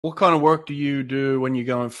What kind of work do you do when you're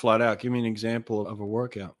going flat out? Give me an example of a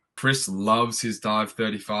workout. Chris loves his dive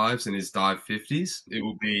 35s and his dive 50s. It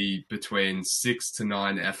will be between 6 to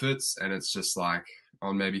 9 efforts, and it's just like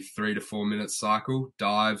on maybe 3 to 4 minute cycle.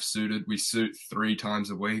 Dive suited. We suit 3 times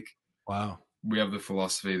a week. Wow. We have the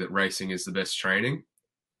philosophy that racing is the best training.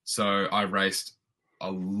 So I raced a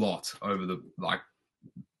lot over the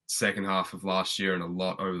second half of last year and a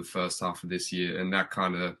lot over the first half of this year. And that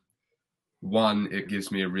kind of one, it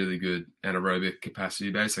gives me a really good anaerobic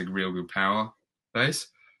capacity base, like real good power base.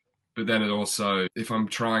 But then it also, if I'm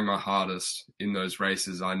trying my hardest in those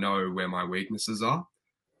races, I know where my weaknesses are.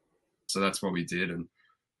 So that's what we did. And,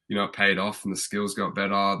 it paid off and the skills got better,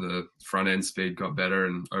 the front end speed got better,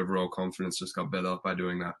 and overall confidence just got better by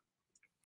doing that.